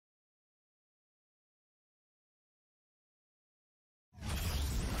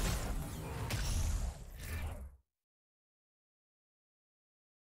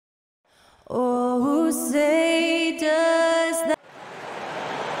Oh, say does that.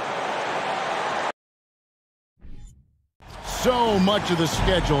 So much of the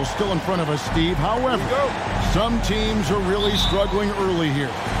schedule still in front of us, Steve. However, some teams are really struggling early here.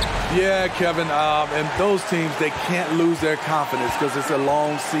 Yeah, Kevin, and those teams, they can't lose their confidence because it's a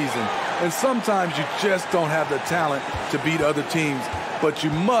long season. And sometimes you just don't have the talent to beat other teams. But you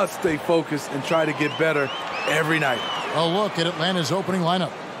must stay focused and try to get better every night. A look at Atlanta's opening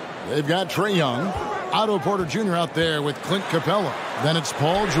lineup. They've got Trae Young, Otto Porter Jr. out there with Clint Capella. Then it's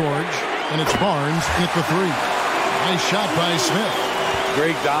Paul George, and it's Barnes in at the three. Nice shot by Smith.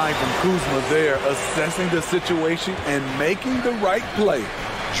 Great dive from Kuzma there, assessing the situation and making the right play.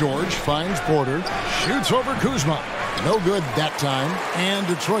 George finds Porter, shoots over Kuzma. No good that time. And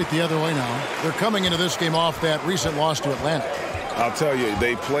Detroit the other way now. They're coming into this game off that recent loss to Atlanta. I'll tell you,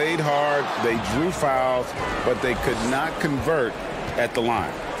 they played hard, they drew fouls, but they could not convert at the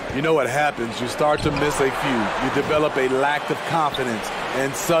line. You know what happens? You start to miss a few. You develop a lack of confidence,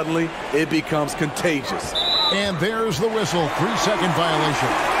 and suddenly it becomes contagious. And there's the whistle, 3-second violation.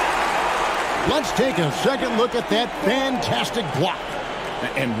 Let's take a second look at that fantastic block.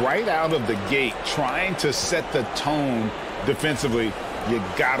 And right out of the gate, trying to set the tone defensively, you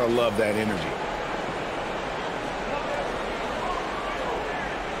gotta love that energy.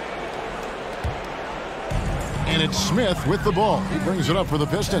 And it's Smith with the ball. He brings it up for the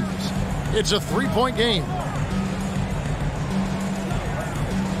Pistons. It's a 3-point game.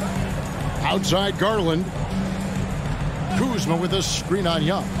 Outside Garland. Kuzma with a screen on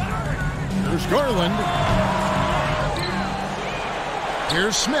Young. Here's Garland.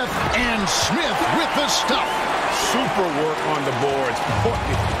 Here's Smith. And Smith with the stuff. Super work on the boards.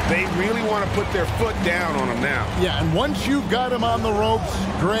 They really want to put their foot down on him now. Yeah, and once you've got him on the ropes,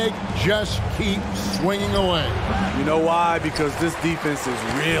 Greg, just keep swinging away. You know why? Because this defense is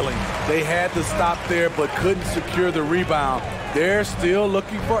reeling. They had to stop there but couldn't secure the rebound. They're still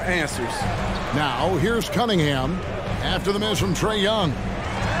looking for answers. Now, here's Cunningham after the miss from Trae Young.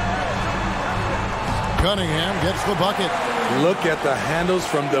 Cunningham gets the bucket. Look at the handles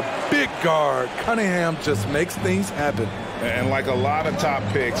from the big guard. Cunningham just makes things happen. And like a lot of top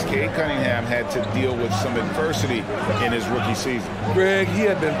picks, Cade Cunningham had to deal with some adversity in his rookie season. Greg, he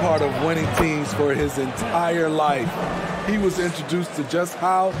had been part of winning teams for his entire life. He was introduced to just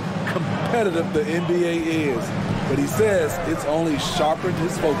how competitive the NBA is. But he says it's only sharpened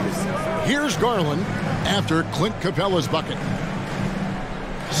his focus. Here's Garland after Clint Capella's bucket.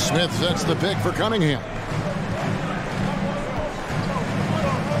 Smith sets the pick for Cunningham.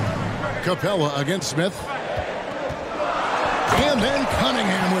 Capella against Smith. And then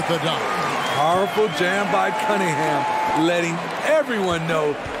Cunningham with the dunk. Powerful jam by Cunningham, letting everyone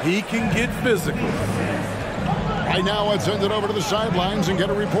know he can get physical. Right now, let's send it over to the sidelines and get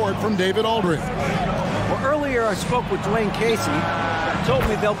a report from David Aldridge. Well, earlier I spoke with Dwayne Casey. He told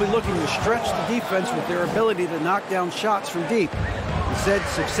me they'll be looking to stretch the defense with their ability to knock down shots from deep. He said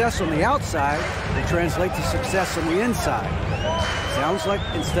success on the outside will translate to success on the inside. Sounds like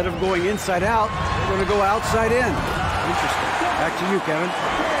instead of going inside out, we're going to go outside in. Interesting. Back to you, Kevin.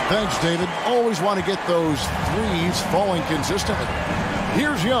 Thanks, David. Always want to get those threes falling consistently.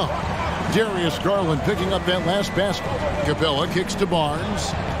 Here's Young. Darius Garland picking up that last basket. Capella kicks to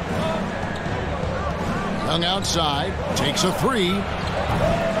Barnes. Young outside. Takes a three.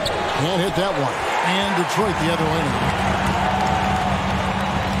 Can't hit that one. And Detroit the other way now.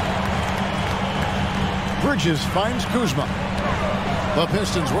 Bridges finds Kuzma. The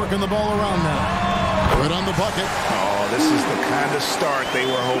Pistons working the ball around now. Good on the bucket. Oh, this is the kind of start they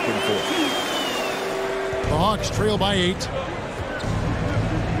were hoping for. The Hawks trail by 8.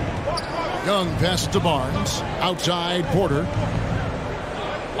 Young pass to Barnes. Outside Porter.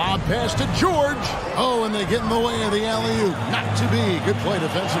 Lob pass to George. Oh, and they get in the way of the alley-oop. Not to be. Good play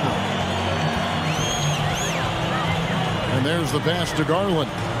defensively. And there's the pass to Garland.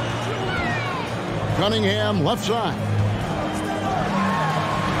 Cunningham left side.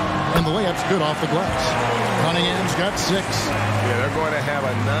 And the layup's good off the glass. Cunningham's got 6. Yeah, they're going to have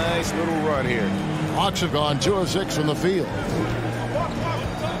a nice little run here. Hawks have gone 2 of 6 from the field.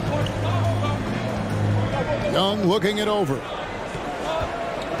 Young looking it over.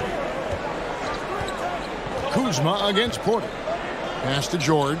 Kuzma against Porter. Pass to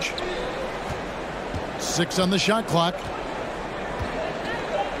George. 6 on the shot clock.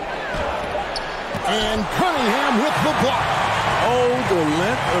 And Cunningham with the block. Oh, the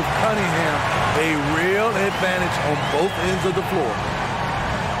length of Cunningham. A real advantage on both ends of the floor.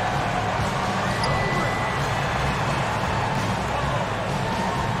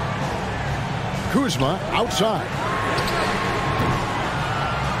 Kuzma outside.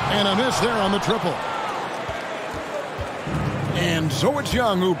 And a miss there on the triple. And so it's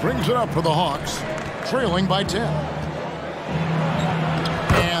Young who brings it up for the Hawks, trailing by 10.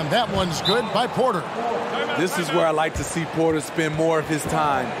 And that one's good by Porter. This is where I like to see Porter spend more of his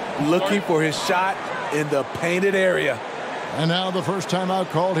time, looking for his shot in the painted area. And now the first timeout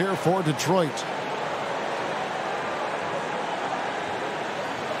called here for Detroit.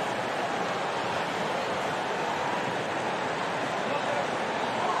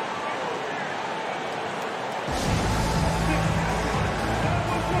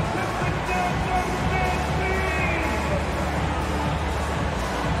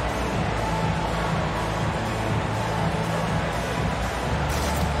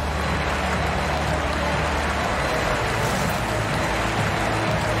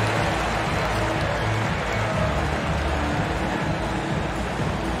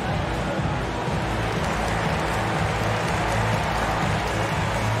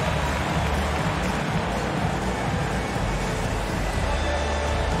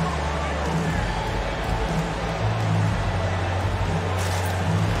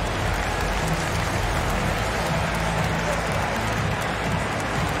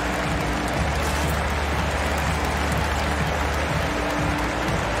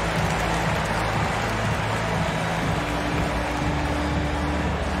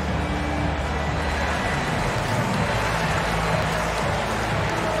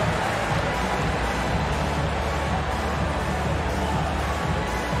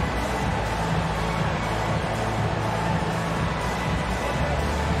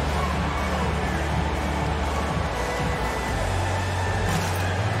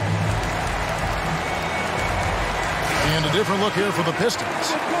 And a different look here for the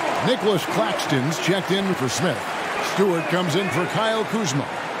Pistons. Nicholas Claxton's checked in for Smith. Stewart comes in for Kyle Kuzma.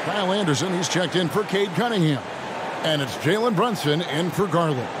 Kyle Anderson, he's checked in for Cade Cunningham. And it's Jalen Brunson in for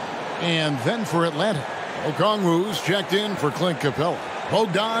Garland. And then for Atlanta, Okongwu's checked in for Clint Capella.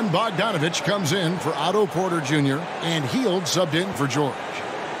 Bogdan Bogdanovic comes in for Otto Porter Jr. And Hield subbed in for George.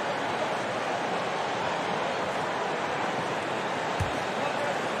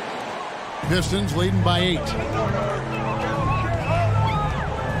 Pistons leading by 8.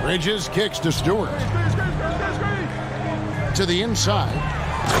 Bridges kicks to Stewart. To the inside.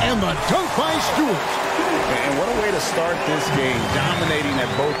 And the dunk by Stewart. And what a way to start this game, dominating at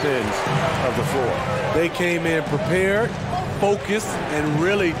both ends of the floor. They came in prepared, focused, and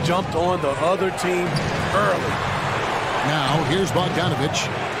really jumped on the other team early. Now, here's Bogdanovic.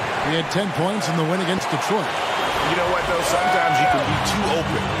 He had 10 points in the win against Detroit. You know what, though? Sometimes you can be too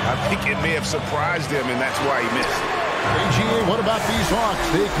open. I think it may have surprised him, and that's why he missed. AGA, what about these Hawks?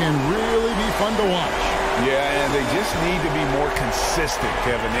 They can really be fun to watch. Yeah, and they just need to be more consistent,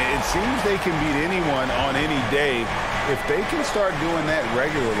 Kevin. It seems they can beat anyone on any day. If they can start doing that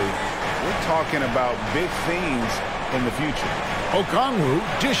regularly, we're talking about big things in the future. Okongwu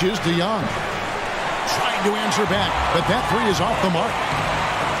dishes to Young. Trying to answer back, but that three is off the mark.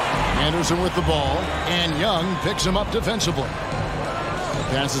 Anderson with the ball, and Young picks him up defensively.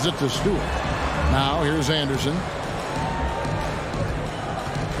 Passes it to Stewart. Now here's Anderson.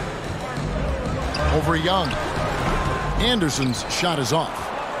 Over Young. Anderson's shot is off.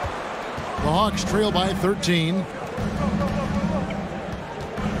 The Hawks trail by 13.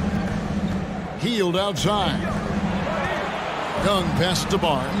 Hield outside. Young passes to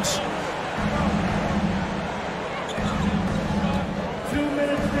Barnes.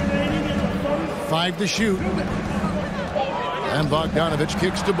 5 to shoot. And Bogdanovic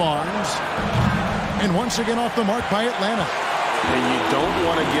kicks to Barnes. And once again off the mark by Atlanta. And you don't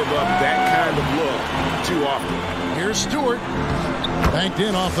want to give up that kind of look too often. Here's Stewart. Banked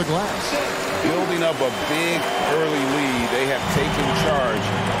in off the glass. Building up a big early lead. They have taken charge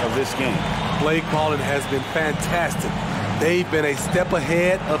of this game. Play calling has been fantastic. They've been a step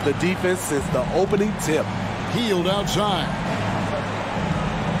ahead of the defense since the opening tip. Hield outside.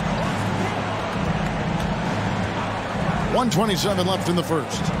 .127 left in the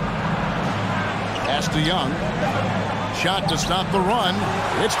first. Pass to Young. Shot to stop the run.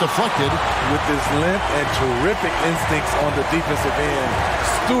 It's deflected. With his length and terrific instincts on the defensive end,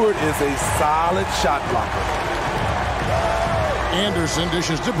 Stewart is a solid shot blocker. Anderson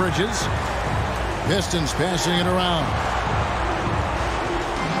dishes to Bridges. Pistons passing it around.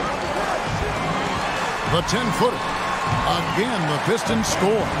 The 10-footer. Again, the Pistons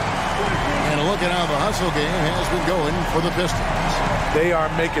score. And a look at how the hustle game has been going for the Pistons. They are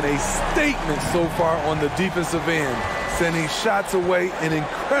making a statement so far on the defensive end, sending shots away in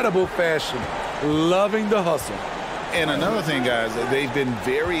incredible fashion. Loving the hustle. And another thing, guys, they've been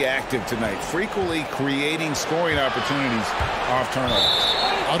very active tonight, frequently creating scoring opportunities off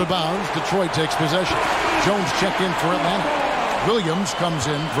turnovers. Out of bounds, Detroit takes possession. Jones checked in for Atlanta. Williams comes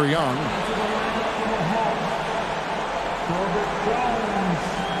in for Young.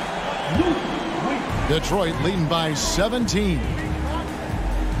 Detroit leading by 17.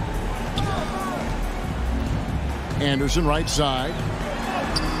 Anderson right side.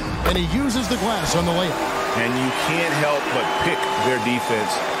 And he uses the glass on the layup. And you can't help but pick their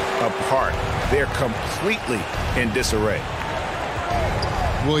defense apart. They're completely in disarray.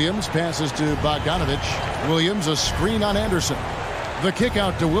 Williams passes to Bogdanovich. Williams a screen on Anderson. The kick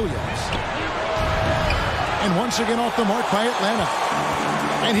out to Williams. And once again off the mark by Atlanta.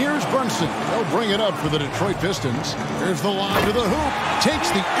 And here's Brunson. They'll bring it up for the Detroit Pistons. There's the lob to the hoop. Takes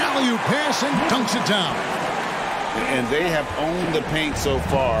the alley-oop pass and dunks it down. And they have owned the paint so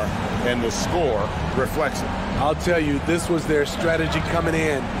far, and the score reflects it. I'll tell you, this was their strategy coming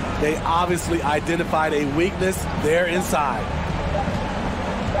in. They obviously identified a weakness there inside.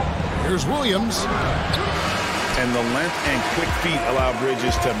 Here's Williams. And the length and quick feet allow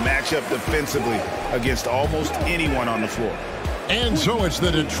Bridges to match up defensively against almost anyone on the floor. And so it's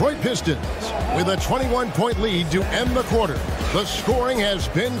the Detroit Pistons with a 21-point lead to end the quarter. The scoring has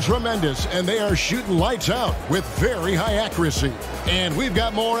been tremendous, and they are shooting lights out with very high accuracy. And we've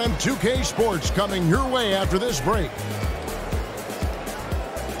got more M2K Sports coming your way after this break.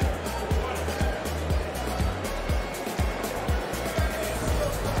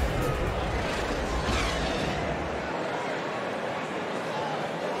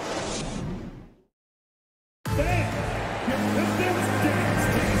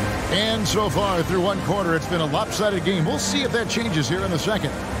 And so far through one quarter, it's been a lopsided game. We'll see if that changes here in the second.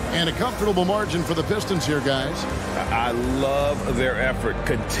 And a comfortable margin for the Pistons here, guys. I love their effort,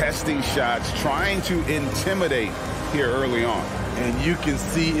 contesting shots, trying to intimidate here early on. And you can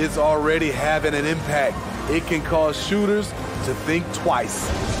see it's already having an impact. It can cause shooters to think twice.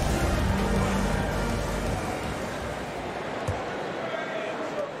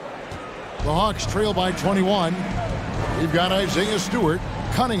 The Hawks trail by 21. We've got Isaiah Stewart.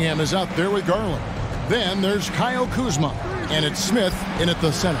 Cunningham is out there with Garland. Then there's Kyle Kuzma. And it's Smith in at the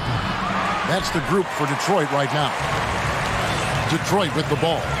center. That's the group for Detroit right now. Detroit with the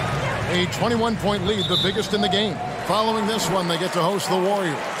ball. A 21-point lead, the biggest in the game. Following this one, they get to host the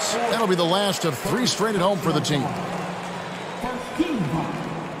Warriors. That'll be the last of 3 straight at home for the team.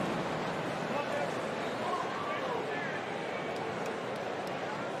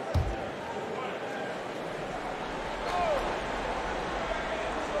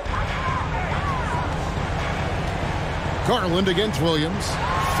 Garland against Williams.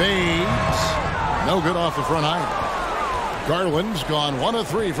 Fades. No good off the front iron. Garland's gone 1 of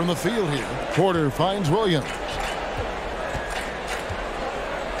 3 from the field here. Porter finds Williams.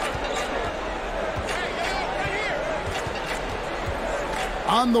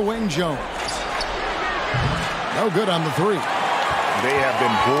 On the wing, Jones. No good on the 3. They have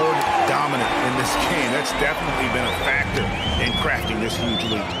been board dominant in this game. That's definitely been a factor in crafting this huge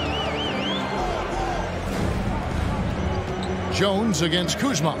lead. Jones against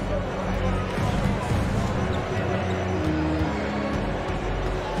Kuzma.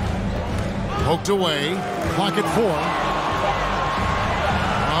 Poked away. Clock at 4.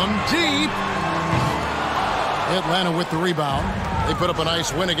 From deep. Atlanta with the rebound. They put up a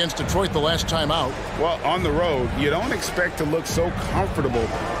nice win against Detroit the last time out. Well, on the road, you don't expect to look so comfortable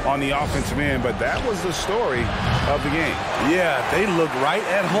on the offensive end, but that was the story of the game. Yeah, they looked right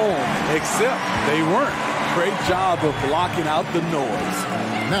at home, except they weren't. Great job of blocking out the noise.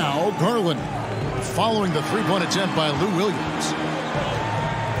 Now Garland following the three-point attempt by Lou Williams.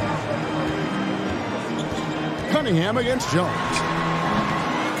 Cunningham against Jones.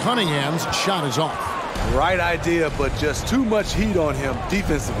 Cunningham's shot is off. Right idea, but just too much heat on him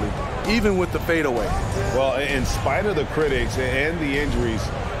defensively, even with the fadeaway. Well, in spite of the critics and the injuries,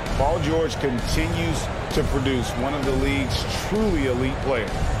 Paul George continues to produce one of the league's truly elite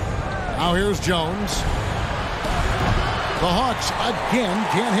players. Now here's Jones. The Hawks again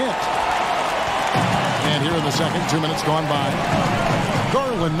can't hit. And here in the second, 2 minutes gone by.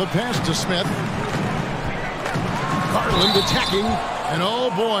 Garland, the pass to Smith. Garland attacking. And oh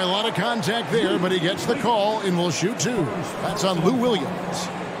boy, a lot of contact there, but he gets the call and will shoot 2. That's on Lou Williams.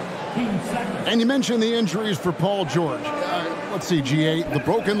 And you mentioned the injuries for Paul George. Let's see, GA, the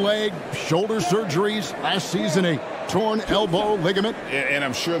broken leg, shoulder surgeries, last season a torn elbow ligament. And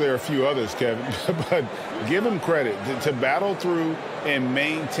I'm sure there are a few others, Kevin, but give him credit. To battle through and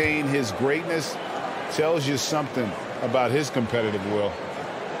maintain his greatness tells you something about his competitive will.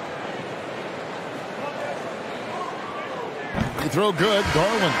 They throw good,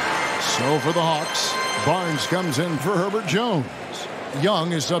 Garland. So for the Hawks, Barnes comes in for Herbert Jones.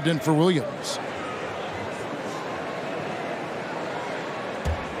 Young is subbed in for Williams.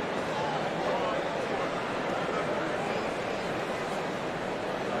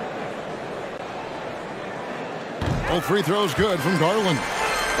 Both free throws good from Garland.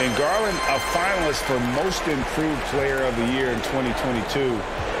 And Garland, a finalist for Most Improved Player of the Year in 2022,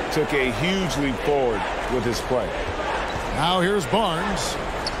 took a huge leap forward with his play. Now here's Barnes.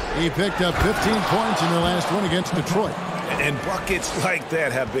 He picked up 15 points in their last win against Detroit. And buckets like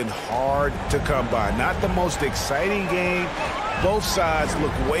that have been hard to come by. Not the most exciting game. Both sides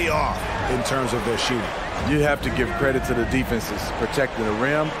look way off in terms of their shooting. You have to give credit to the defenses, protecting the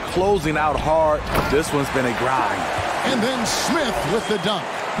rim, closing out hard. This one's been a grind. And then Smith with the dunk.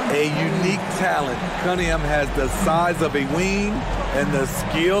 A unique talent. Cunningham has the size of a wing and the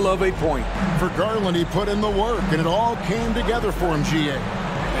skill of a point. For Garland, he put in the work, and it all came together for him, GA.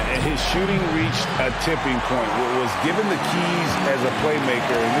 And his shooting reached a tipping point. Was given the keys as a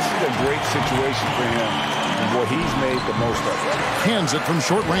playmaker, and this is a great situation for him, and what he's made the most of. Hands it from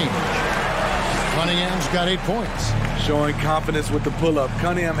short range. Cunningham's got 8 points. Showing confidence with the pull-up.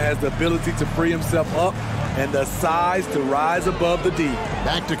 Cunningham has the ability to free himself up and the size to rise above the D.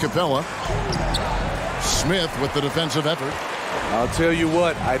 Back to Capella. Smith with the defensive effort. I'll tell you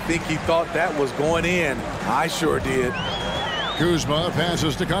what, I think he thought that was going in. I sure did. Kuzma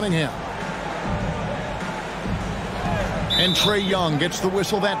passes to Cunningham. And Trae Young gets the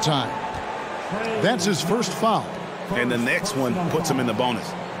whistle that time. That's his first foul. And the next one puts him in the bonus.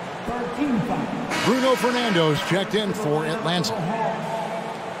 Bruno Fernando's checked in for Atlanta.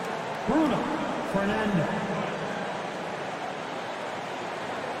 Bruno Fernando.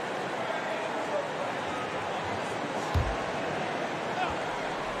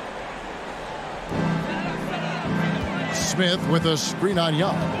 Smith with a screen on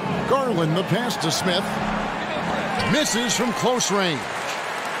Young. Garland the pass to Smith. Misses from close range.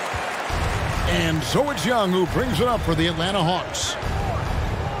 And so it's Young who brings it up for the Atlanta Hawks.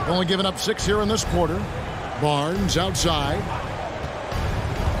 Only given up 6 here in this quarter. Barnes outside.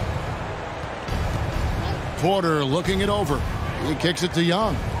 Porter looking it over. He kicks it to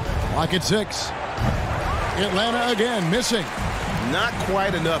Young. Lock at 6. Atlanta again missing. Not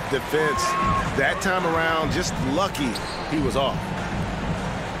quite enough defense. That time around, just lucky he was off.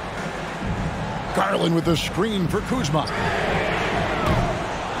 Garland with the screen for Kuzma.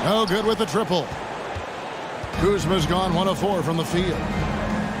 No good with the triple. Kuzma's gone 1 of 4 from the field.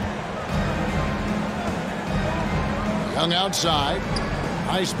 Young outside.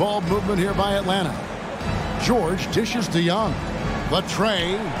 Nice ball movement here by Atlanta. George dishes to Young. The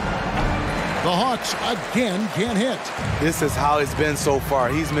tray. The Hawks again can't hit. This is how it's been so far.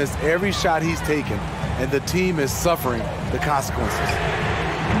 He's missed every shot he's taken, and the team is suffering the consequences.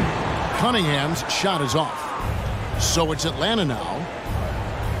 Cunningham's shot is off. So it's Atlanta now.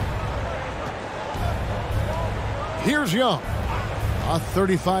 Here's Young. A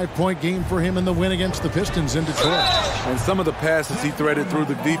 35-point game for him in the win against the Pistons in Detroit. And some of the passes he threaded through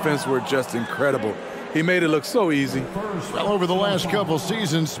the defense were just incredible. He made it look so easy. Well, over the last couple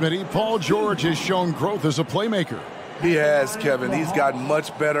seasons, Smitty, Paul George has shown growth as a playmaker. He has, Kevin. He's gotten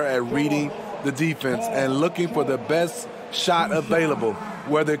much better at reading the defense and looking for the best shot available,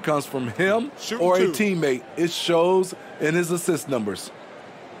 whether it comes from him or a teammate. It shows in his assist numbers.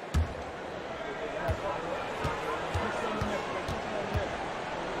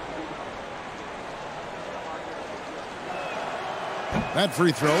 That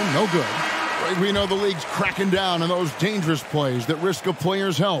free throw, no good. We know the league's cracking down on those dangerous plays that risk a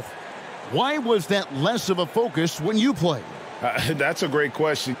player's health. Why was that less of a focus when you played? That's a great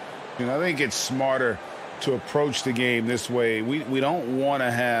question. I think it's smarter to approach the game this way. We don't want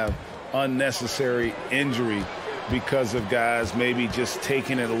to have unnecessary injury because of guys maybe just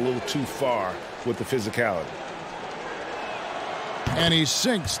taking it a little too far with the physicality. And he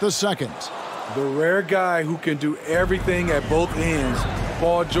sinks the second. The rare guy who can do everything at both ends.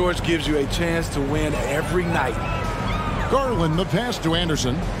 Paul George gives you a chance to win every night. Garland the pass to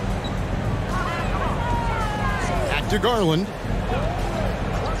Anderson. Back to Garland.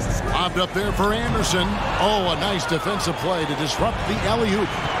 Lobbed up there for Anderson. Oh, a nice defensive play to disrupt the alley-oop.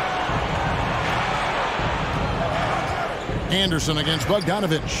 Anderson against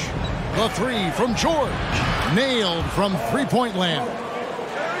Bogdanovich. The three from George. Nailed from three-point land.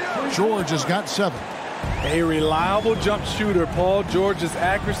 George has got 7. A reliable jump shooter. Paul George's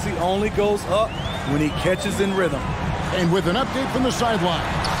accuracy only goes up when he catches in rhythm. And with an update from the sideline,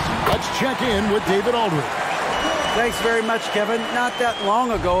 let's check in with David Aldridge. Thanks very much, Kevin. Not that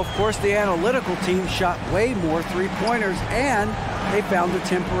long ago, of course, the analytical team shot way more three-pointers, and they found a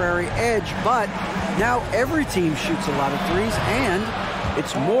temporary edge. But Now every team shoots a lot of threes, and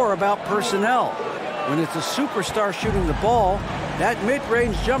it's more about personnel. When it's a superstar shooting the ball, that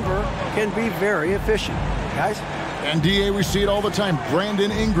mid-range jumper can be very efficient. Guys? And DA, we see it all the time.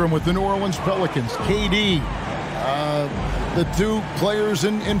 Brandon Ingram with the New Orleans Pelicans. KD, the two players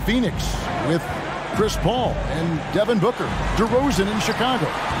in Phoenix with Chris Paul and Devin Booker. DeRozan in Chicago.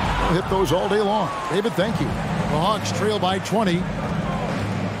 We'll hit those all day long. David, thank you. The Hawks trail by 20.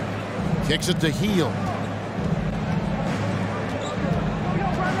 Kicks it to Hield.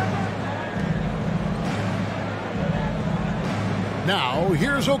 Now,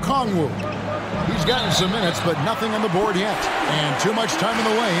 here's Okongwu. He's gotten some minutes, but nothing on the board yet. And too much time in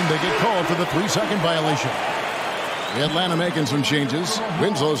the lane. They get called for the 3-second violation. Atlanta making some changes.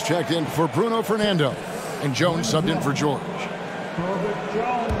 Winslow's checked in for Bruno Fernando. And Jones subbed in for George.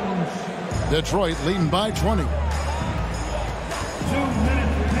 Detroit leading by 20. 2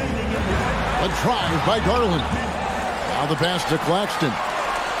 minutes remaining in the A drive by Garland. Now the pass to Claxton.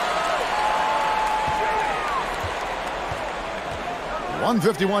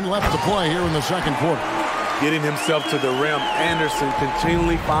 .151 left to play here in the second quarter. Getting himself to the rim, Anderson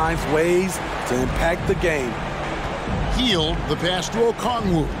continually finds ways to impact the game. Hield the pass to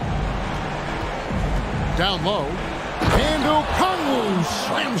Okongwu. Down low. And Okongwu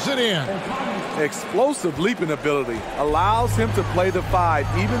slams it in. Explosive leaping ability allows him to play the 5,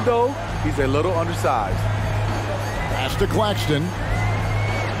 even though he's a little undersized. Pass to Claxton.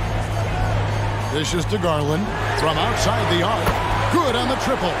 Dishes to Garland from outside the arc. Good on the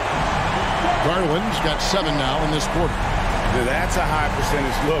triple. Garland's got 7 now in this quarter. That's a high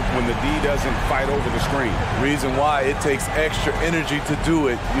percentage look when the D doesn't fight over the screen. Reason why it takes extra energy to do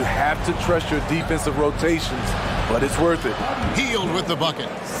it. You have to trust your defensive rotations, but it's worth it. Hield with the bucket.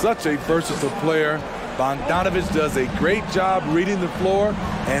 Such a versatile player. Bogdanovich does a great job reading the floor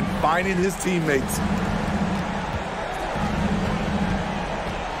and finding his teammates.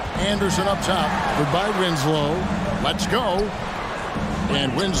 Anderson up top. Goodbye, Winslow. Let's go.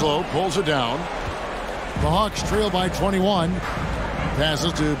 And Winslow pulls it down. The Hawks trail by 21.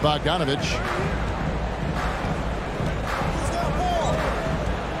 Passes to Bogdanovich.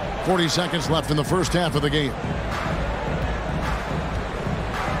 40 seconds left in the first half of the game.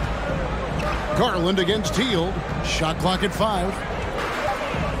 Garland against Hield. Shot clock at 5.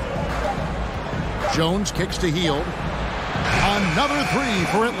 Jones kicks to Hield. Another 3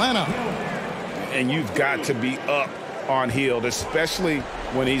 for Atlanta. And you've got to be up on Hield, especially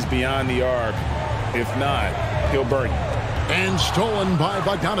when he's beyond the arc. If not, he'll burn you. And stolen by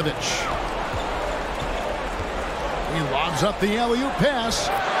Bogdanovich. He lobs up the alley-oop pass.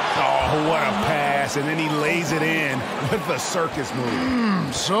 Oh, what a pass. And then he lays it in with the circus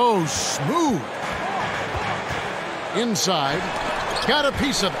move. So smooth. Inside. Got a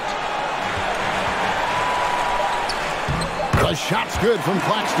piece of it. The shot's good from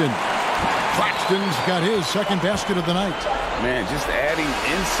Claxton. Claxton's got his second basket of the night. Man, just adding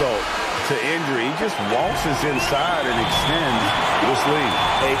insult to injury. He just waltzes inside and extends this lead.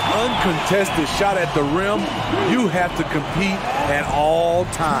 An uncontested shot at the rim. You have to compete at all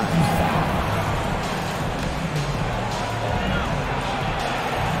times.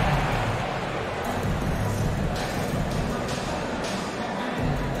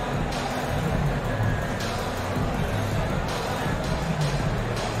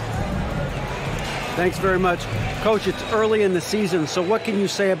 Thanks very much. Coach, it's early in the season, so what can you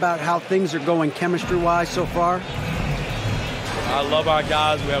say about how things are going chemistry-wise so far? I love our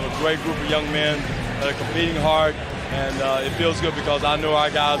guys. We have a great group of young men that are competing hard, and it feels good because I know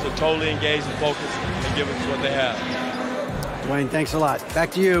our guys are totally engaged and focused and giving us what they have. Dwayne, thanks a lot.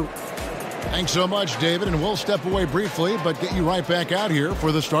 Back to you. Thanks so much, David, and we'll step away briefly, but get you right back out here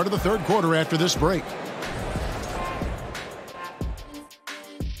for the start of the third quarter after this break.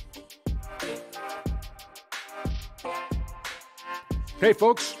 Hey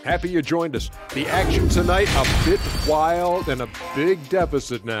folks, happy you joined us. The action tonight a bit wild and a big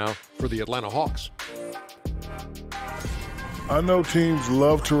deficit now for the Atlanta Hawks. I know teams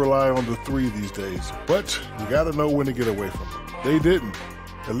love to rely on the 3 these days, but you got to know when to get away from it. They didn't,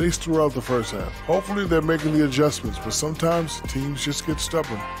 at least throughout the first half. Hopefully they're making the adjustments, but sometimes teams just get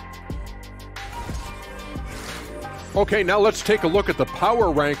stubborn. Okay, now let's take a look at the power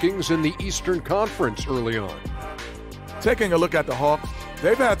rankings in the Eastern Conference early on. Taking a look at the Hawks,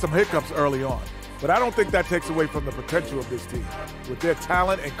 they've had some hiccups early on, but I don't think that takes away from the potential of this team. With their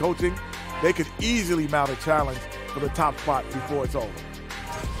talent and coaching, they could easily mount a challenge for the top spot before it's over.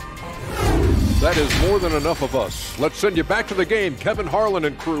 That is more than enough of us. Let's send you back to the game. Kevin Harlan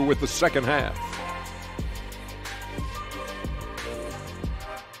and crew with the second half.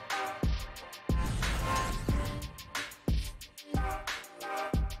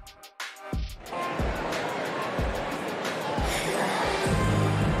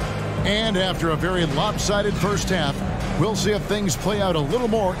 And after a very lopsided first half, we'll see if things play out a little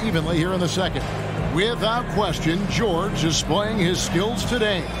more evenly here in the second. Without question, George is displaying his skills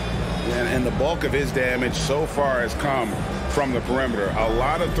today. And the bulk of his damage so far has come from the perimeter. A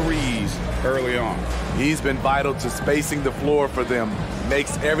lot of threes early on. He's been vital to spacing the floor for them.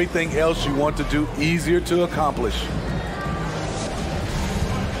 Makes everything else you want to do easier to accomplish.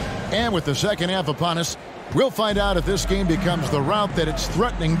 And with the second half upon us, we'll find out if this game becomes the route that it's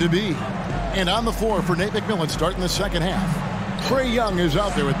threatening to be. And on the floor for Nate McMillan starting the second half. Trae Young is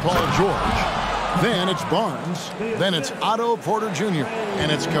out there with Paul George. Then it's Barnes. Then it's Otto Porter Jr. And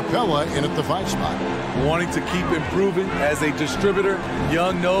it's Capella in at the 5 spot. Wanting to keep improving as a distributor,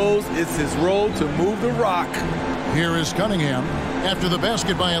 Young knows it's his role to move the rock. Here is Cunningham after the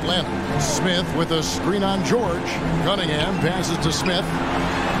basket by Atlanta. Smith with a screen on George. Cunningham passes to Smith.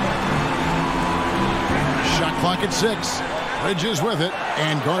 Shot clock at 6. Bridges with it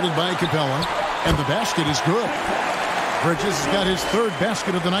and guarded by Capella. And the basket is good. Bridges has got his 3rd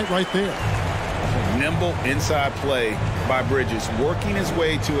basket of the night right there. Nimble inside play by Bridges, working his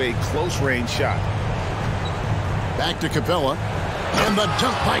way to a close-range shot. Back to Capella. And the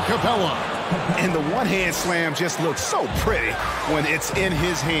dunk by Capella. And the one-hand slam just looks so pretty when it's in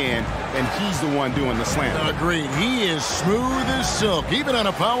his hand and he's the one doing the slam. Agreed. He is smooth as silk, even on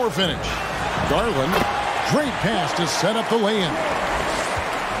a power finish. Garland, great pass to set up the lay-in.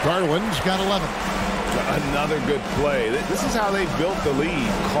 Garland's got 11. Another good play. This is how they built the lead,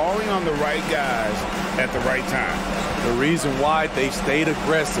 calling on the right guys at the right time. The reason why they've stayed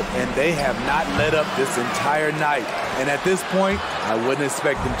aggressive, and they have not let up this entire night. And at this point, I wouldn't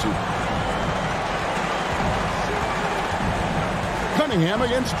expect them to. Cunningham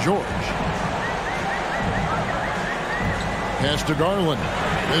against George. Pass to Garland.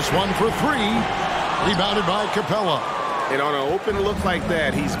 This one for 3. Rebounded by Capella. And on an open look like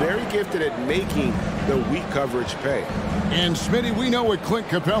that, he's very gifted at making the weak coverage pay. And Smitty, we know with Clint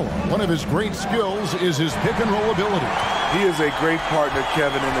Capella, one of his great skills is his pick-and-roll ability. He is a great partner,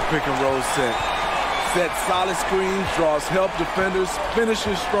 Kevin, in the pick-and-roll set. Sets solid screens, draws help defenders,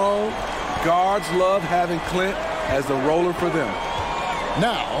 finishes strong. Guards love having Clint as the roller for them.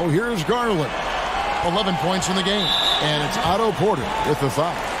 Now, here's Garland. 11 points in the game. And it's Otto Porter with the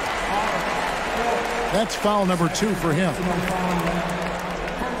foul. That's foul number 2 for him.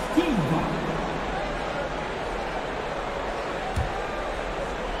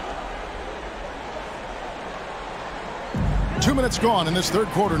 Two minutes gone in this third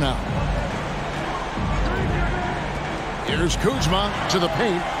quarter now. Here's Kuzma to the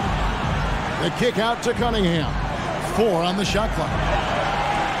paint. The kick out to Cunningham. 4 on the shot clock.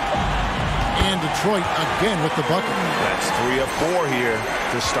 And Detroit again with the bucket. That's 3 of 4 here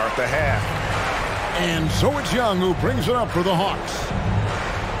to start the half. And so it's Young who brings it up for the Hawks.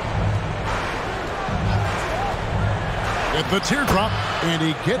 With the teardrop, and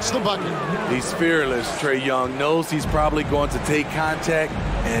he gets the bucket. He's fearless. Trae Young knows he's probably going to take contact,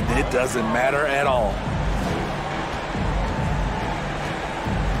 and it doesn't matter at all.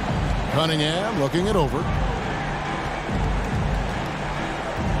 Cunningham looking it over.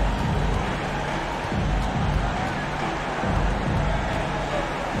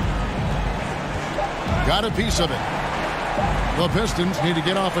 Got a piece of it. The Pistons need to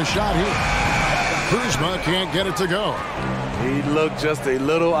get off a shot here. Kuzma can't get it to go. He looked just a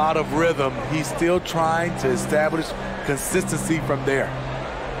little out of rhythm. He's still trying to establish consistency from there.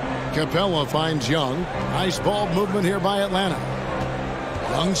 Capella finds Young. Nice ball movement here by Atlanta.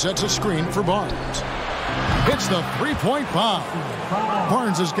 Young sets a screen for Barnes. Hits the three-point bomb.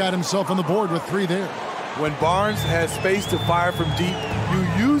 Barnes has got himself on the board with 3 there. When Barnes has space to fire from deep,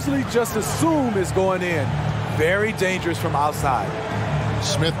 you usually just assume it's going in. Very dangerous from outside.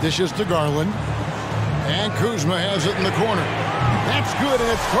 Smith dishes to Garland. And Kuzma has it in the corner. That's good, and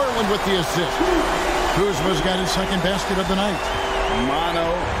it's Garland with the assist. Kuzma's got his 2nd basket of the night.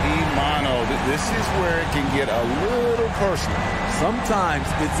 Mano y mano. This is where it can get a little personal. Sometimes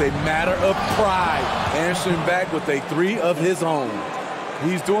it's a matter of pride, answering back with a 3 of his own.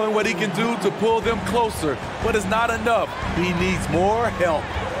 He's doing what he can do to pull them closer, but it's not enough. He needs more help.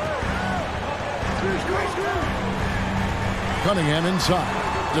 Cunningham inside,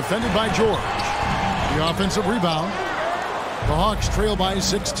 defended by George. The offensive rebound. The Hawks trail by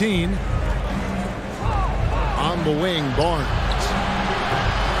 16. On the wing, Barnes.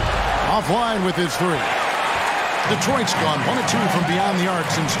 Offline with his 3. Detroit's gone 1 of 2 from beyond the arc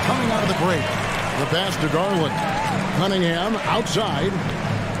since coming out of the break. The pass to Garland. Cunningham outside.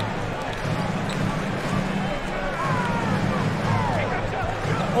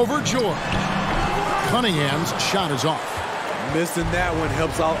 Over George. Cunningham's shot is off. Missing that one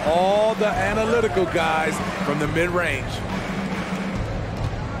helps out all the analytical guys from the mid-range.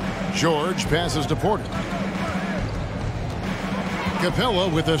 George passes to Porter. Capella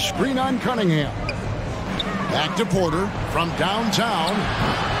with a screen on Cunningham. Back to Porter from downtown.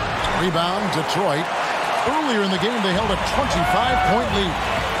 Rebound, Detroit. Earlier in the game, they held a 25-point lead.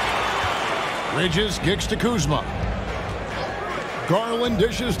 Bridges kicks to Kuzma. Garland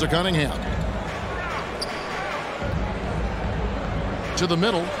dishes to Cunningham. To the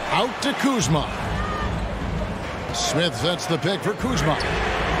middle, out to Kuzma. Smith sets the pick for Kuzma.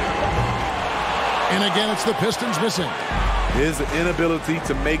 And again, it's the Pistons missing. His inability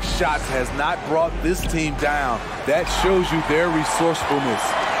to make shots has not brought this team down. That shows you their resourcefulness.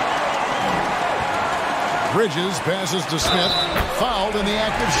 Bridges passes to Smith. Fouled in the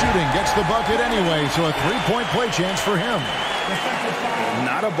act of shooting. Gets the bucket anyway, so a three-point play chance for him.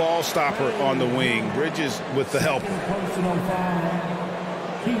 Not a ball stopper on the wing. Bridges with the help.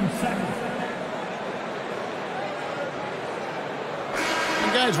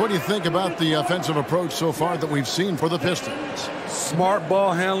 Guys, what do you think about the offensive approach so far that we've seen for the Pistons? Smart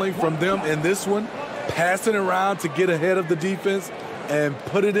ball handling from them in this one, passing around to get ahead of the defense and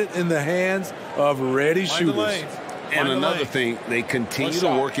putting it in the hands of ready shooters. And another thing, they continue to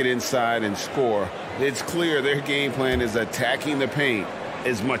work it inside and score. It's clear their game plan is attacking the paint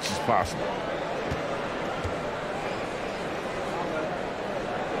as much as possible.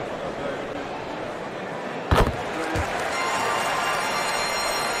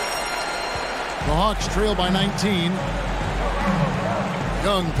 The Hawks trail by 19.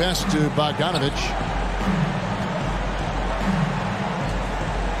 Young pass to Bogdanovich.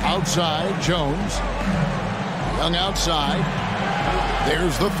 Outside, Jones. Young outside.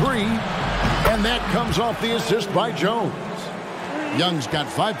 There's the three. And that comes off the assist by Jones. Young's got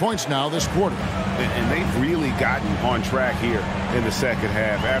 5 points now this quarter. And they've really gotten on track here in the second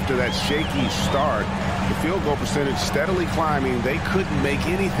half. After that shaky start, the field goal percentage steadily climbing. They couldn't make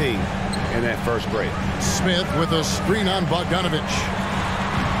anything in that first break. Smith with a screen on Bogdanovich.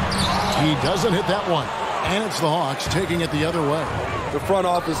 He doesn't hit that one. And it's the Hawks taking it the other way. The front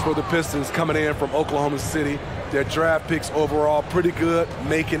office for the Pistons coming in from Oklahoma City. Their draft picks overall pretty good,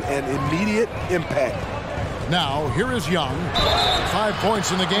 making an immediate impact. Now, here is Young. 5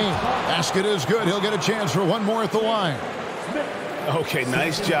 points in the game. Basket is good. He'll get a chance for one more at the line. Okay,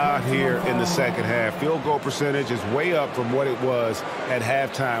 nice job here in the second half. Field goal percentage is way up from what it was at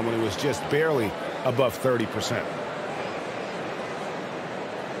halftime when it was just barely above 30%.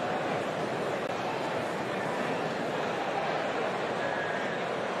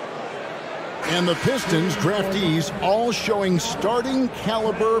 And the Pistons draftees all showing starting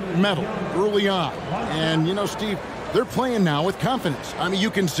caliber metal early on. And, you know, Steve, they're playing now with confidence. I mean, you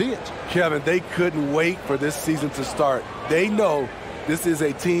can see it. Kevin, they couldn't wait for this season to start. They know this is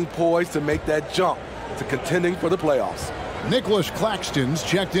a team poised to make that jump to contending for the playoffs. Nicholas Claxton's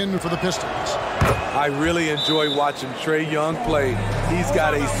checked in for the Pistons. I really enjoy watching Trae Young play. He's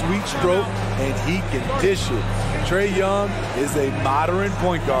got a sweet stroke, and he can dish it. Trae Young is a modern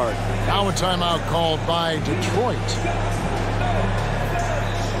point guard. Now a timeout called by Detroit.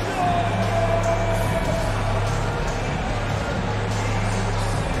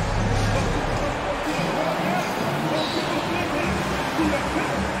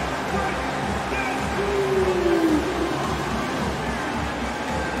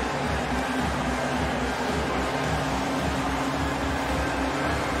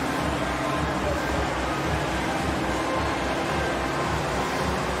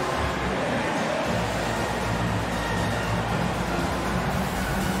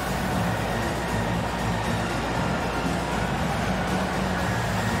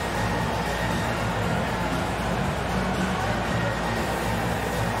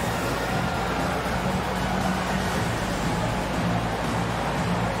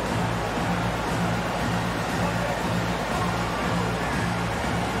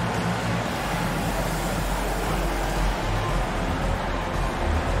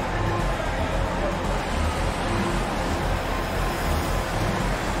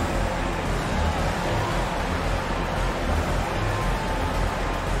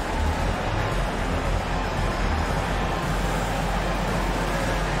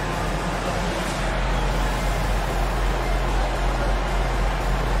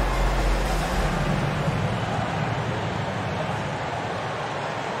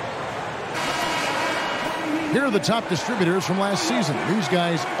 Here are the top distributors from last season. These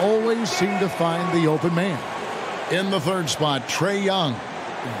guys always seem to find the open man. In the third spot, Trae Young.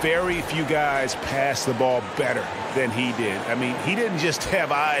 Very few guys pass the ball better than he did. I mean, he didn't just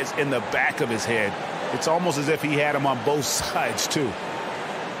have eyes in the back of his head. It's almost as if he had him on both sides, too.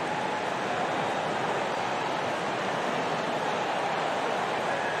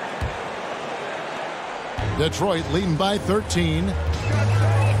 Detroit leading by 13.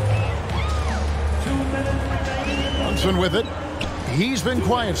 Brunson with it. He's been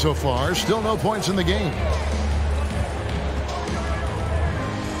quiet so far. Still no points in the game.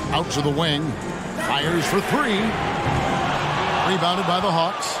 Out to the wing. Fires for three. Rebounded by the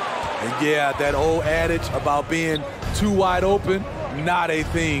Hawks. And yeah, that old adage about being too wide open, not a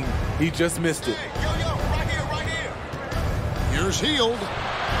thing. He just missed it. Here's Hield.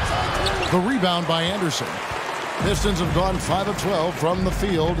 The rebound by Anderson. Pistons have gone 5 of 12 from the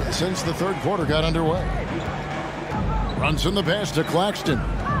field since the third quarter got underway. Brunson the pass to Claxton.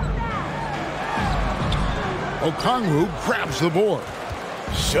 Okongwu grabs the board.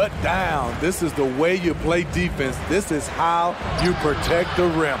 Shut down. This is the way you play defense. This is how you protect the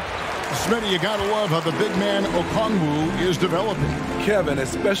rim. Smitty, you gotta love how the big man Okongwu is developing. Kevin,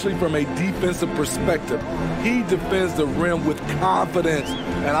 especially from a defensive perspective, he defends the rim with confidence.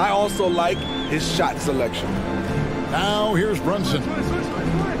 And I also like his shot selection. Now here's Brunson.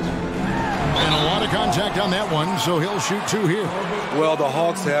 And a lot of contact on that one, so he'll shoot two here. Well, the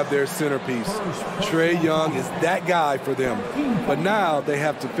Hawks have their centerpiece. Trae Young is that guy for them. But now they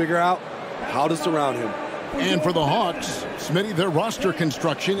have to figure out how to surround him. And for the Hawks, Smitty, their roster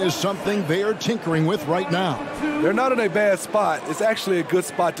construction is something they are tinkering with right now. They're not in a bad spot. It's actually a good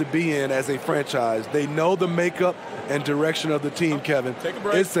spot to be in as a franchise. They know the makeup and direction of the team, Kevin.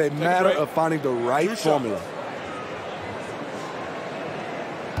 It's a matter of finding the right formula.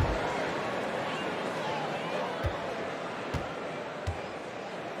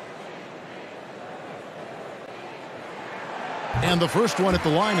 And the first one at the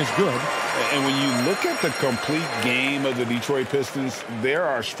line is good. And when you look at the complete game of the Detroit Pistons, there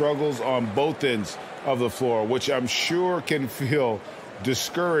are struggles on both ends of the floor, which I'm sure can feel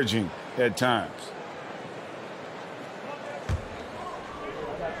discouraging at times.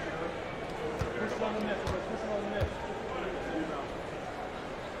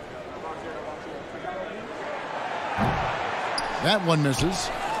 That one misses.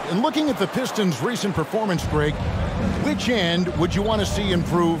 And looking at the Pistons' recent performance break, which end would you want to see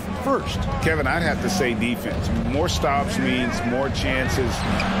improve first? Kevin, I'd have to say defense. More stops means more chances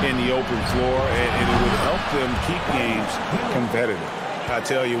in the open floor, and it would help them keep games competitive. I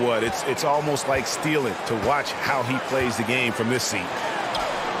tell you what, it's almost like stealing to watch how he plays the game from this seat.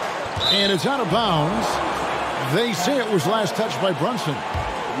 And it's out of bounds. They say it was last touched by Brunson.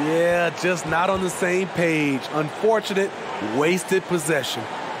 Yeah, just not on the same page. Unfortunate, wasted possession.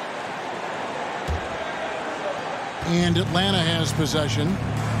 And Atlanta has possession.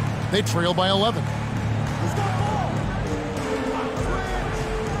 They trail by 11.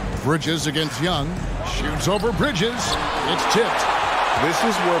 Bridges against Young. Shoots over Bridges. It's tipped. This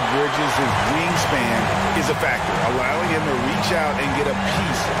is where Bridges' wingspan is a factor, allowing him to reach out and get a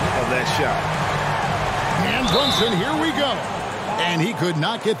piece of that shot. And Brunson, here we go. And he could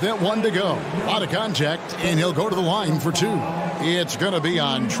not get that one to go. Out of contact, and he'll go to the line for two. It's going to be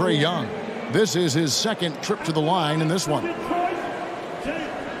on Trae Young. This is his second trip to the line in this one.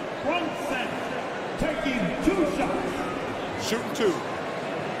 Brunson taking 2 shots. Shooting 2.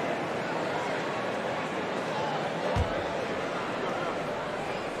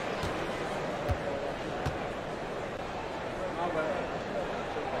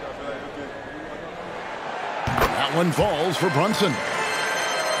 That one falls for Brunson.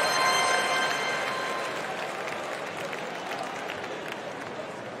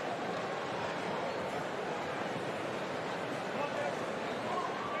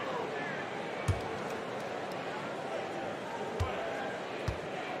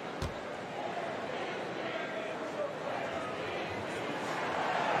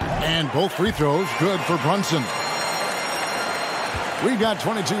 And both free throws good for Brunson. We've got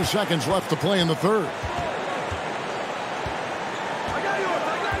 22 seconds left to play in the third.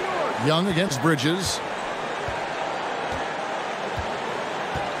 Young against Bridges.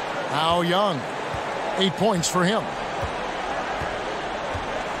 Now Young. 8 points for him.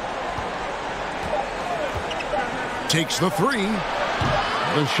 Takes the three.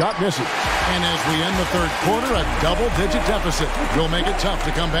 The shot misses. And as we end the third quarter, a double-digit deficit will make it tough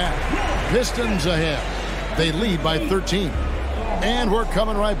to come back. Pistons ahead. They lead by 13. And we're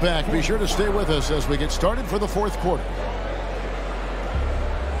coming right back. Be sure to stay with us as we get started for the fourth quarter.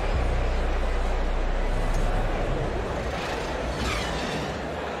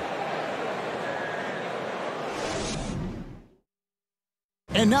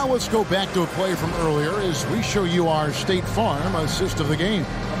 And now let's go back to a play from earlier as we show you our State Farm assist of the game.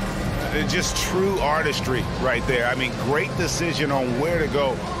 just true artistry right there. I mean, great decision on where to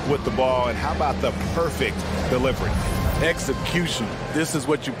go with the ball, and how about the perfect delivery? Execution. This is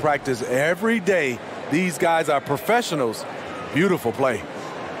what you practice every day. These guys are professionals. Beautiful play.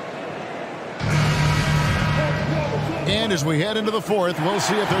 And as we head into the fourth, we'll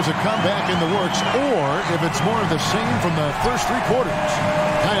see if there's a comeback in the works or if it's more of the same from the first three quarters.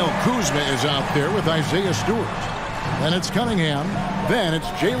 Kyle Kuzma is out there with Isaiah Stewart. Then it's Cunningham. Then it's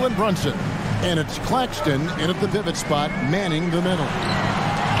Jalen Brunson. And it's Claxton in at the pivot spot, manning the middle.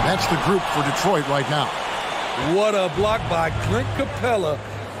 That's the group for Detroit right now. What a block by Clint Capella,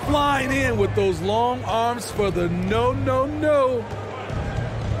 flying in with those long arms for the no.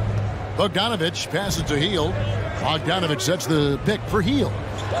 Bogdanovich passes to Hield. Bogdanovich sets the pick for Hield.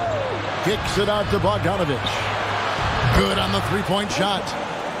 Kicks it out to Bogdanovich. Good on the three-point shot.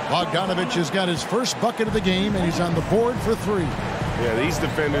 Bogdanovich has got his first bucket of the game, and he's on the board for three. Yeah, these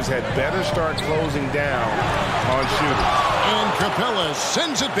defenders had better start closing down on shooters. And Capella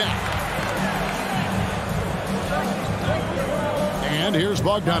sends it back. And here's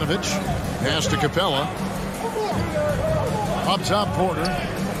Bogdanovich. Pass to Capella. Up top, Porter.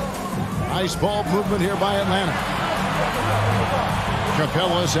 Nice ball movement here by Atlanta.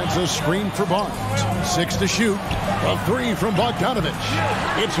 Capella sends a screen for Barnes. 6 to shoot. A three from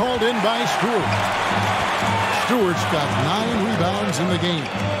Bogdanovich. It's hauled in by Stewart. Stewart's got 9 rebounds in the game.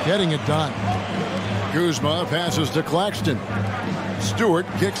 Getting it done. Kuzma passes to Claxton. Stewart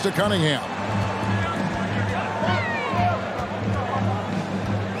kicks to Cunningham.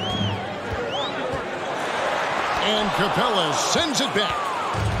 And Capella sends it back.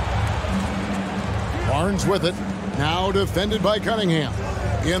 Barnes with it. Now defended by Cunningham.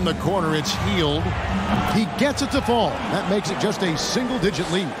 In the corner, it's Hield. He gets it to fall. That makes it just a single-digit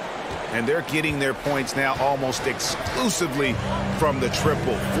lead. And they're getting their points now almost exclusively from the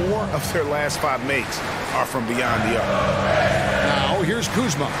triple. 4 of their last 5 makes are from beyond the arc. Now here's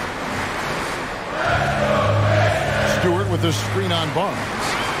Kuzma. Stewart with the screen on Barnes.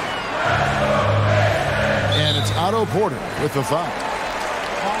 And it's Otto Porter with the foul.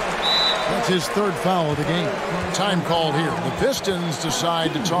 That's his 3rd foul of the game. Time called here. The Pistons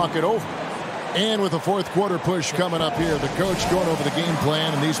decide to talk it over. And with the 4th quarter push coming up here, the coach going over the game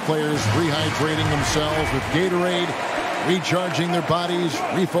plan, and these players rehydrating themselves with Gatorade, recharging their bodies,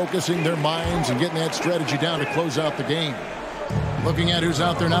 refocusing their minds, and getting that strategy down to close out the game. Looking at who's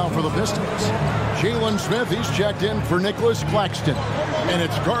out there now for the Pistons. Jalen Smith, he's checked in for Nicholas Claxton. And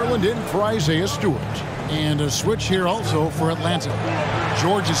it's Garland in for Isaiah Stewart. And a switch here also for Atlanta.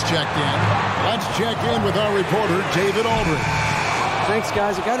 George is checked in. Let's check in with our reporter, David Aldridge. Thanks,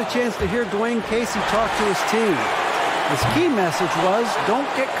 guys. I got a chance to hear Dwayne Casey talk to his team. His key message was, don't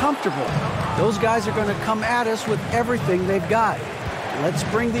get comfortable. Those guys are going to come at us with everything they've got. Let's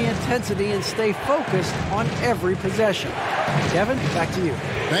bring the intensity and stay focused on every possession. Kevin, back to you.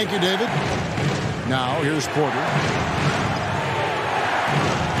 Thank you, David. Now, here's Porter.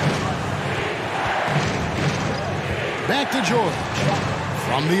 Back to George.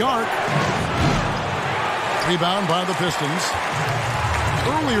 From the arc. Rebound by the Pistons.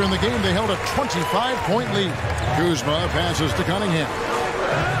 Earlier in the game, they held a 25-point lead. Kuzma passes to Cunningham.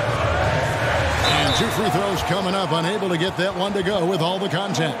 And 2 free throws coming up, unable to get that one to go with all the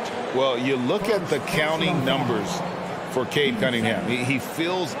contact. Well, you look at the counting numbers for Cade Cunningham. He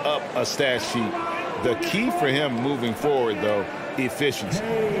fills up a stat sheet. The key for him moving forward, though, efficiency.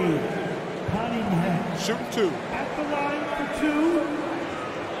 Shoot 2. At the line for 2.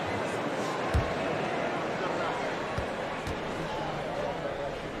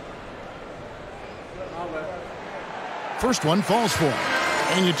 First one falls for him.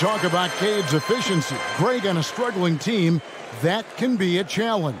 And you talk about Cade's efficiency. Greg on a struggling team, that can be a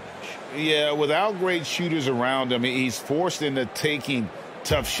challenge. Yeah, without great shooters around him, he's forced into taking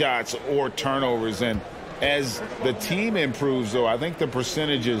tough shots or turnovers. And as the team improves, though, I think the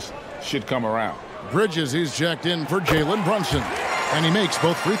percentages should come around. Bridges, he's checked in for Jalen Brunson. And he makes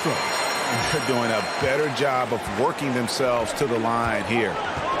both free throws. They're doing a better job of working themselves to the line here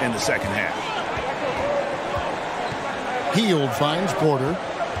in the second half. Hield finds Porter.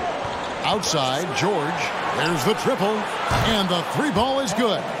 Outside, George. There's the triple. And the 3 ball is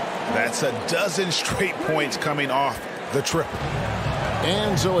good. That's a dozen straight points coming off the triple.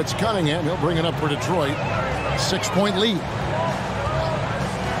 And so it's Cunningham. He'll bring it up for Detroit. 6-point lead.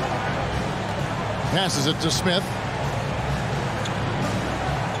 Passes it to Smith.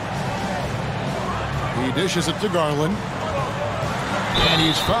 He dishes it to Garland. And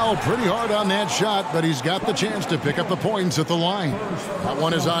he's fouled pretty hard on that shot, but he's got the chance to pick up the points at the line. That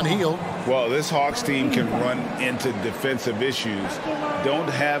one is on Hield. Well, this Hawks team can run into defensive issues. Don't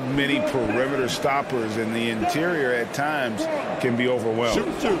have many perimeter stoppers, and the interior at times can be overwhelmed.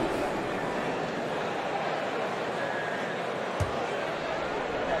 Shoot two.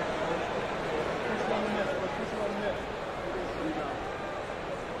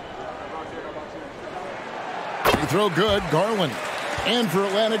 Throw good, Garland. And for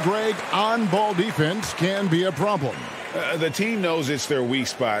Atlanta, Greg, on-ball defense can be a problem. The team knows it's their weak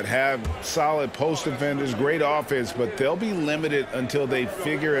spot. Have solid post defenders, great offense, but they'll be limited until they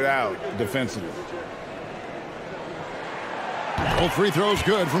figure it out defensively. Both free throws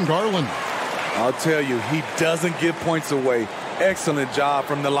good from Garland. I'll tell you, he doesn't give points away. Excellent job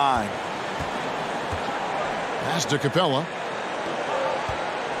from the line. Pass to Capella.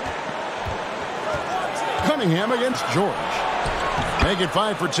 Cunningham against George. Make it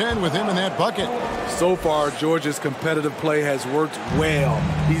 5 for 10 with him in that bucket. So far, George's competitive play has worked well.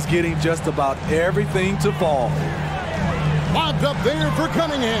 He's getting just about everything to fall. Lobbed up there for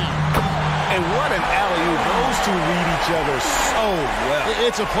Cunningham. And what an alley-oop. Those two read each other so well.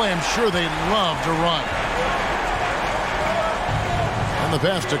 It's a play I'm sure they love to run. And the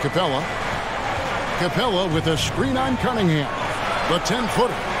pass to Capella. Capella with a screen on Cunningham. The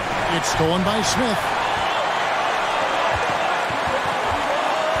 10-footer. It's stolen by Smith.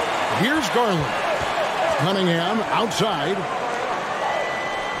 Here's Garland. Cunningham outside.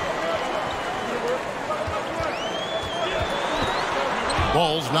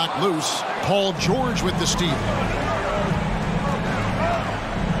 Ball's knocked loose. Paul George with the steal.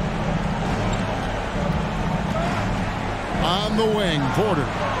 On the wing, Porter.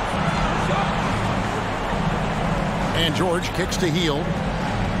 And George kicks to Hield.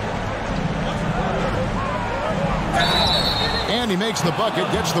 And he makes the bucket,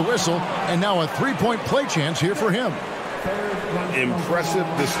 gets the whistle, and now a three-point play chance here for him. Impressive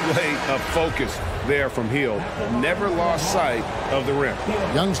display of focus there from Hield. Never lost sight of the rim.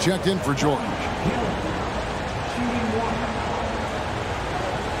 Young's checked in for George.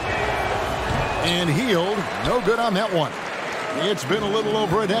 And Hield, no good on that one. It's been a little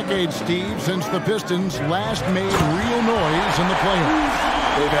over a decade, Steve, since the Pistons last made real noise in the playoffs.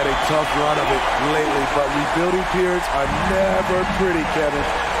 They've had a tough run of it lately, but rebuilding periods are never pretty, Kevin.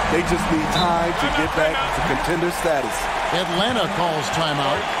 They just need time to get back to contender status. Atlanta calls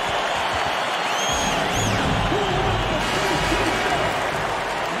timeout.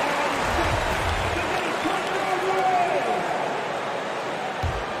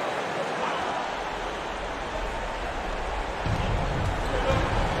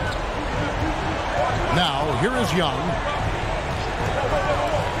 Now, here is Young.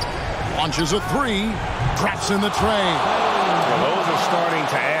 Launches a three. Drops in the tray. Well, those are starting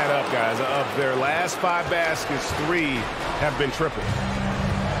to add up, guys. Of their last 5 baskets, 3 have been triples.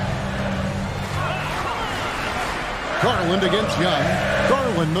 Garland against Young.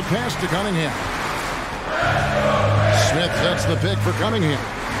 Garland the pass to Cunningham. Smith sets the pick for Cunningham.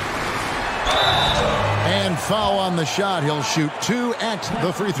 And foul on the shot. He'll shoot 2 at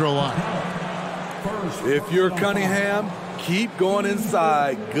the free throw line. If you're Cunningham, keep going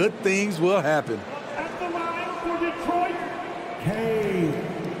inside. Good things will happen. At the line for Detroit, Cade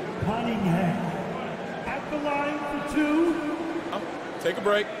Cunningham. At the line for 2. Take a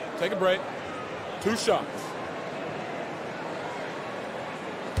break. Take a break. 2 shots.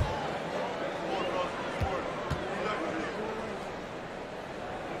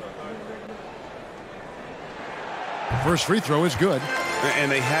 First free throw is good.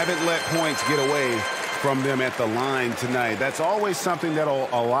 And they haven't let points get away from them at the line tonight. That's always something that'll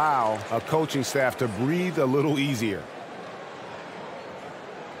allow a coaching staff to breathe a little easier.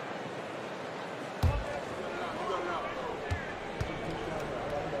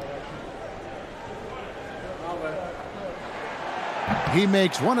 He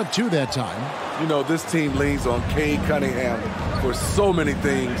makes 1 of 2 that time. You know, this team leans on Cade Cunningham for so many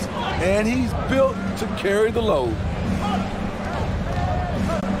things, and he's built to carry the load.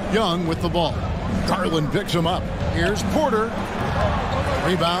 Young with the ball. Garland picks him up. Here's Porter.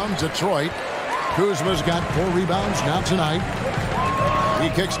 Rebound, Detroit. Kuzma's got 4 rebounds now tonight. He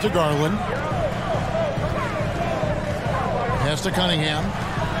kicks to Garland. Pass to Cunningham.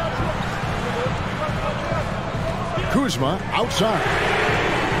 Kuzma outside.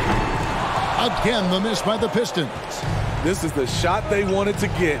 Again, the miss by the Pistons. This is the shot they wanted to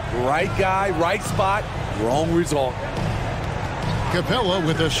get. Right guy, right spot, wrong result. Capella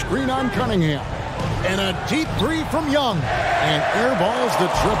with a screen on Cunningham. And a deep 3 from Young. And airballs the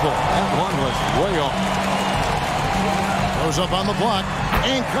triple. That one was way off. Goes up on the block,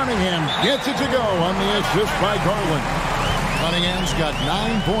 and Cunningham gets it to go on the assist by Garland. Cunningham's got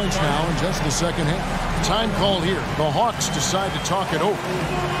 9 points now in just the second half. Time called here. The Hawks decide to talk it over.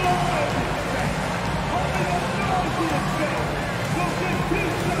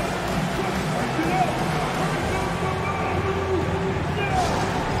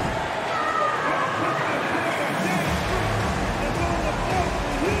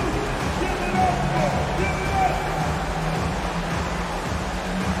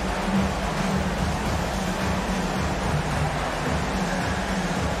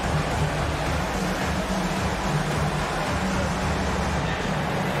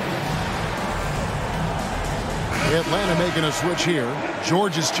 Atlanta making a switch here.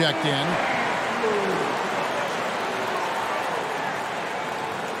 George is checked in.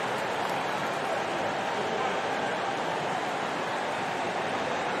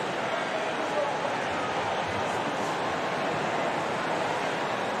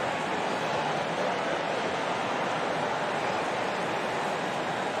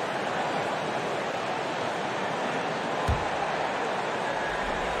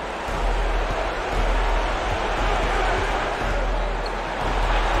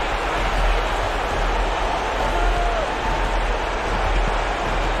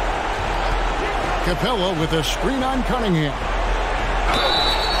 Capella with a screen on Cunningham.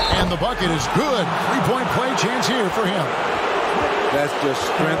 And the bucket is good. Three-point play chance here for him. That's just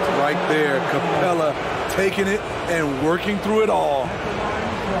strength right there. Capella taking it and working through it all.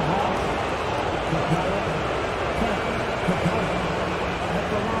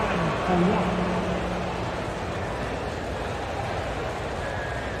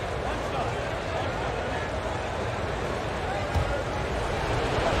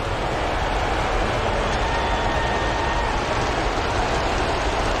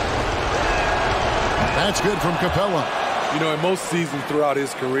 That's good from Capella. You know, in most seasons throughout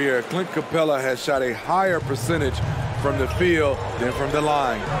his career, Clint Capella has shot a higher percentage from the field than from the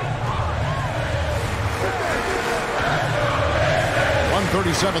line.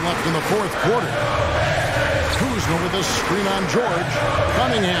 1:37 left in the fourth quarter. Kuzma with a screen on George.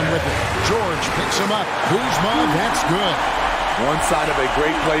 Cunningham with it. George picks him up. Kuzma, that's good. One side of a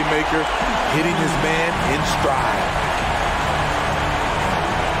great playmaker, hitting his man in stride.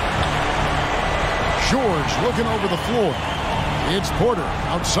 George looking over the floor. It's Porter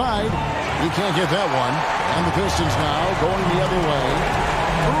outside. He can't get that one. And the Pistons now going the other way.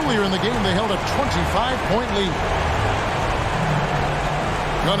 Earlier in the game, they held a 25-point lead.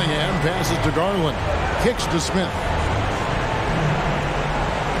 Cunningham passes to Garland. Kicks to Smith.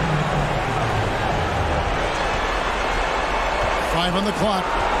 Five on the clock.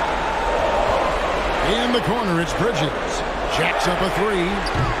 In the corner, it's Bridges. Jacks up a three.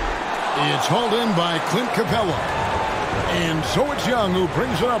 It's hauled in by Clint Capella. And so it's Young who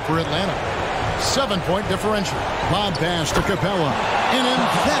brings it up for Atlanta. 7-point differential. Lob pass to Capella. An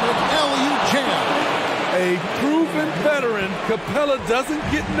emphatic LU jam. A proven veteran, Capella doesn't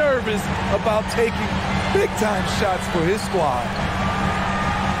get nervous about taking big-time shots for his squad.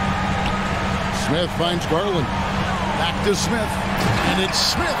 Smith finds Garland. Back to Smith. And it's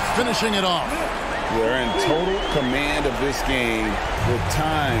Smith finishing it off. They're in total command of this game with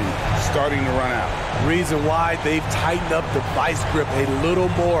time starting to run out. Reason why they've tightened up the vice grip a little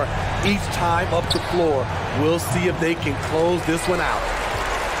more each time up the floor. We'll see if they can close this one out.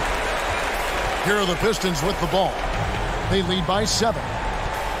 Here are the Pistons with the ball. They lead by 7.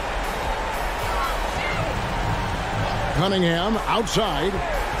 Cunningham outside.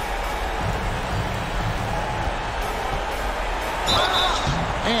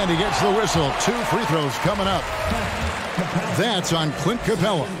 And he gets the whistle. 2 free throws coming up. That's on Clint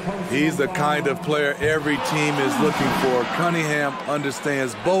Capella. He's the kind of player every team is looking for. Cunningham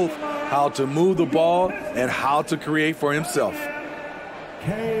understands both how to move the ball and how to create for himself.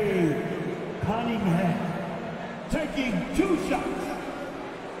 Cade Cunningham taking 2 shots.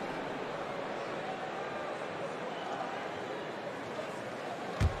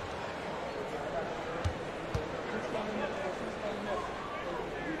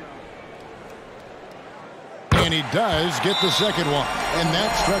 And he does get the second one. And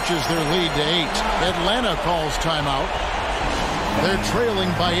that stretches their lead to 8. Atlanta calls timeout. They're trailing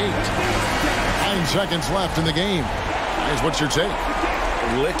by 8. 9 seconds left in the game. Guys, what's your take?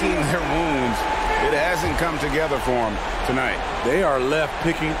 Licking their wounds. It hasn't come together for them tonight. They are left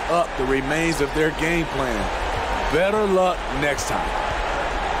picking up the remains of their game plan. Better luck next time.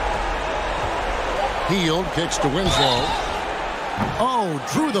 Hield kicks to Winslow. Oh,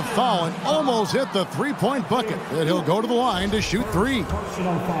 drew the foul and almost hit the three-point bucket. But he'll go to the line to shoot 3.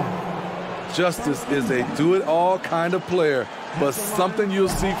 Personal foul. Justice is a do-it-all kind of player, but something you'll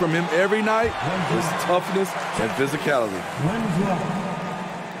see from him every night is toughness and physicality. Winslow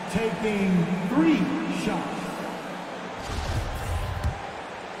taking 3 shots.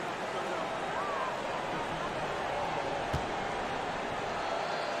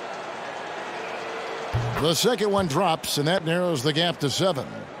 The second one drops, and that narrows the gap to 7.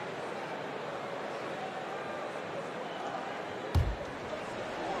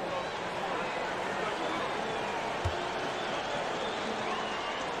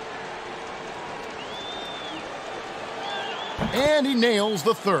 And he nails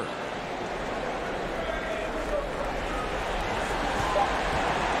the third.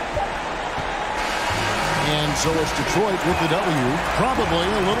 And so it's Detroit with the W. Probably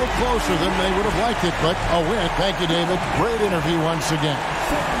a little closer than they would have liked it, but a win. Thank you, David. Great interview once again.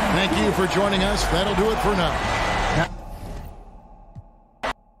 Thank you for joining us. That'll do it for now.